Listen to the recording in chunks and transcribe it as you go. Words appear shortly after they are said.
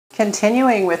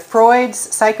Continuing with Freud's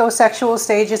psychosexual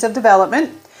stages of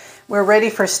development, we're ready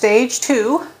for stage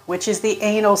 2, which is the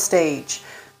anal stage.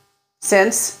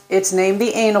 Since it's named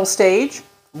the anal stage,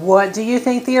 what do you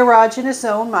think the erogenous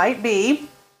zone might be?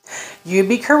 You'd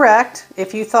be correct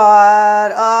if you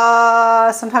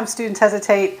thought, sometimes students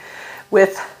hesitate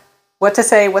with what to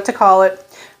say, what to call it.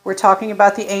 We're talking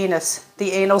about the anus,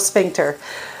 the anal sphincter.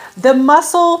 The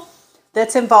muscle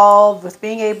that's involved with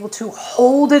being able to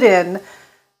hold it in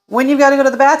when you've got to go to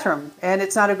the bathroom and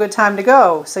it's not a good time to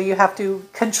go. So you have to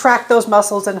contract those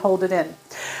muscles and hold it in.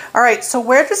 All right, so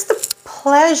where does the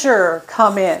pleasure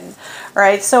come in? All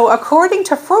right, so according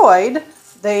to Freud,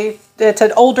 it's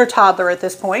an older toddler at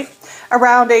this point,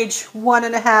 around age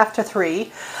 1.5 to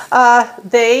 3.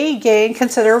 They gain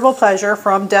considerable pleasure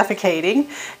from defecating.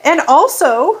 And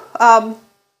also,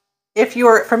 if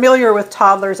you're familiar with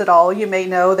toddlers at all, you may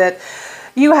know that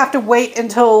you have to wait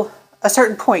until a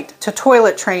certain point to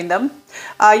toilet train them.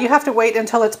 You have to wait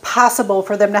until it's possible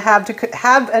for them to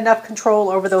have enough control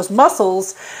over those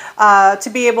muscles to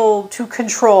be able to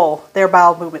control their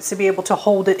bowel movements, to be able to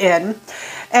hold it in.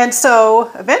 And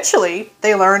so eventually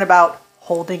they learn about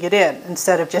holding it in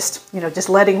instead of just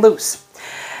letting loose.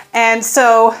 And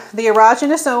so the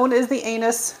erogenous zone is the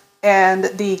anus, and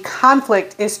the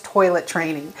conflict is toilet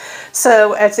training.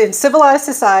 So as in civilized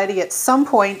society, at some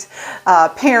point,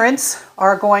 parents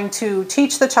are going to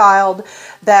teach the child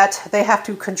that they have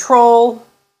to control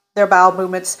their bowel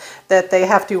movements, that they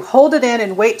have to hold it in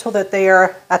and wait till that they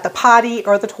are at the potty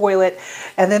or the toilet,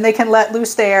 and then they can let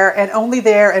loose there and only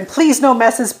there, and please no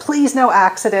messes, please no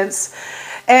accidents.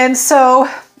 And so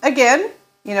again,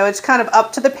 it's kind of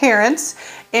up to the parents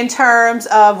in terms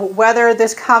of whether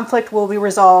this conflict will be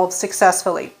resolved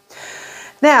successfully.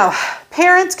 Now,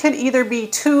 parents can either be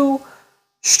too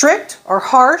strict or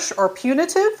harsh or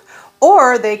punitive,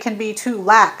 or they can be too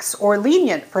lax or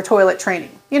lenient for toilet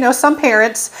training. Some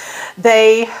parents,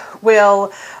 they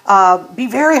will be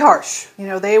very harsh.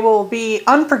 They will be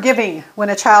unforgiving when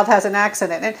a child has an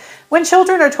accident. And when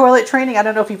children are toilet training, I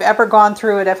don't know if you've ever gone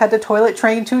through it. I've had to toilet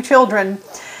train 2 children.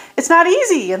 It's not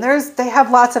easy, and they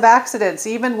have lots of accidents.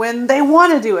 Even when they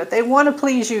want to do it, they want to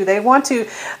please you, they want to,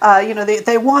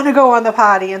 they want to go on the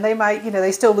potty, and they might,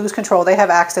 they still lose control. They have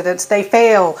accidents. They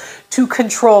fail to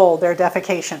control their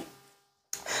defecation.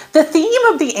 The theme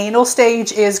of the anal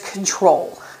stage is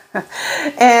control,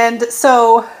 and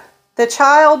so the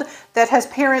child that has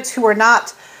parents who are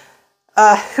not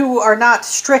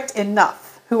strict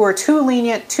enough, who are too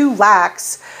lenient, too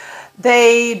lax,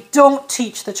 they don't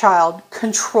teach the child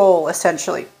control,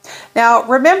 essentially. Now,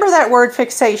 remember that word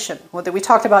fixation, that we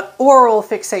talked about oral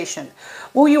fixation.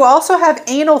 Well, you also have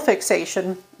anal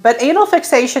fixation, but anal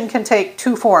fixation can take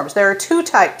 2 forms. There are 2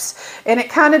 types, and it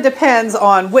kind of depends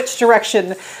on which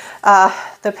direction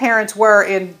the parents were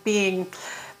in being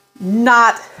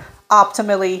not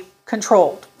optimally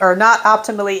controlled or not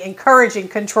optimally encouraging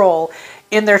control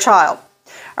in their child.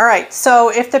 All right, so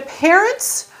if the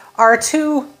parents are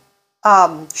too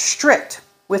strict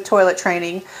with toilet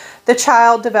training, the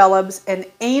child develops an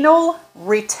anal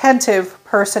retentive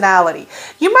personality.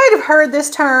 You might have heard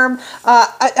this term.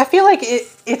 I feel like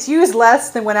it's used less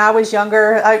than when I was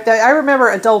younger. I remember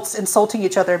adults insulting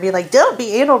each other and being like, don't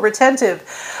be anal retentive.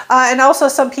 And also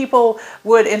some people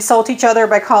would insult each other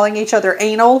by calling each other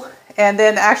anal. And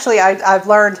then actually I've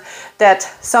learned that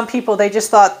some people, they just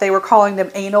thought they were calling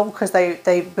them anal because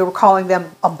they were calling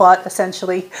them a butt,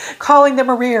 essentially, calling them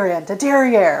a rear end, a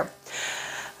derriere.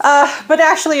 But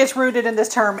actually it's rooted in this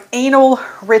term, anal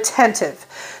retentive.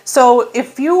 So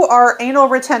if you are anal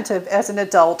retentive as an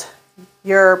adult,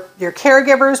 your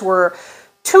caregivers were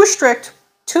too strict,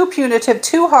 too punitive,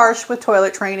 too harsh with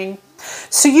toilet training.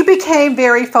 So you became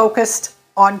very focused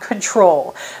on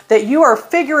control, that you are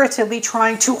figuratively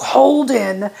trying to hold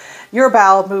in your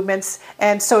bowel movements,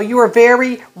 and so you are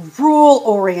very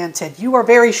rule-oriented. You are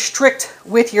very strict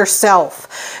with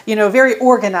yourself, very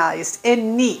organized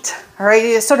and neat, all right?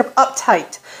 It's sort of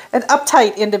uptight, an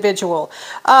uptight individual.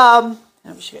 I'm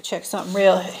just gonna check something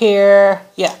real here.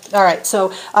 Yeah, all right,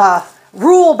 so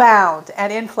rule-bound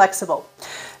and inflexible.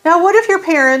 Now, what if your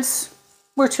parents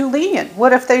were too lenient?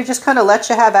 What if they just kind of let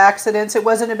you have accidents? It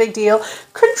wasn't a big deal.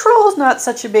 Control is not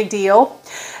such a big deal.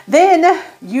 Then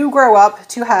you grow up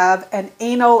to have an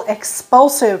anal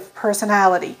expulsive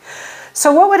personality.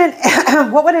 So what would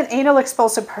an anal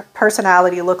expulsive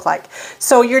personality look like?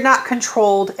 So you're not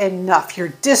controlled enough. You're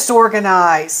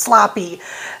disorganized, sloppy,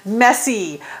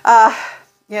 messy.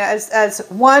 As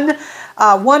one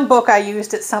book I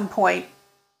used at some point,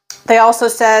 they also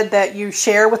said that you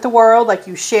share with the world, like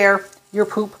you share your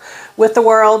poop with the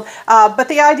world. But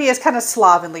the idea is kind of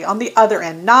slovenly on the other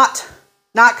end, not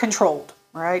not controlled,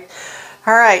 all right?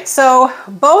 All right, so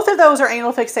both of those are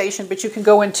anal fixation, but you can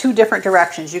go in two different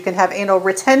directions. You can have anal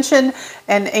retention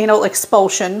and anal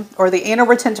expulsion, or the anal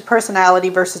retentive personality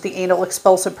versus the anal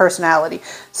expulsive personality.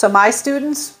 So my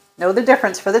students know the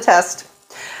difference for the test.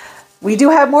 We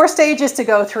do have more stages to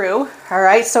go through, all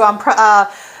right? So I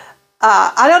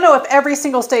don't know if every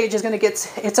single stage is going to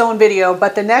get its own video,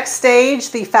 but the next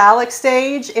stage, the phallic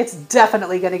stage, it's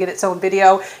definitely going to get its own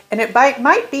video, and it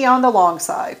might be on the long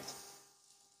side.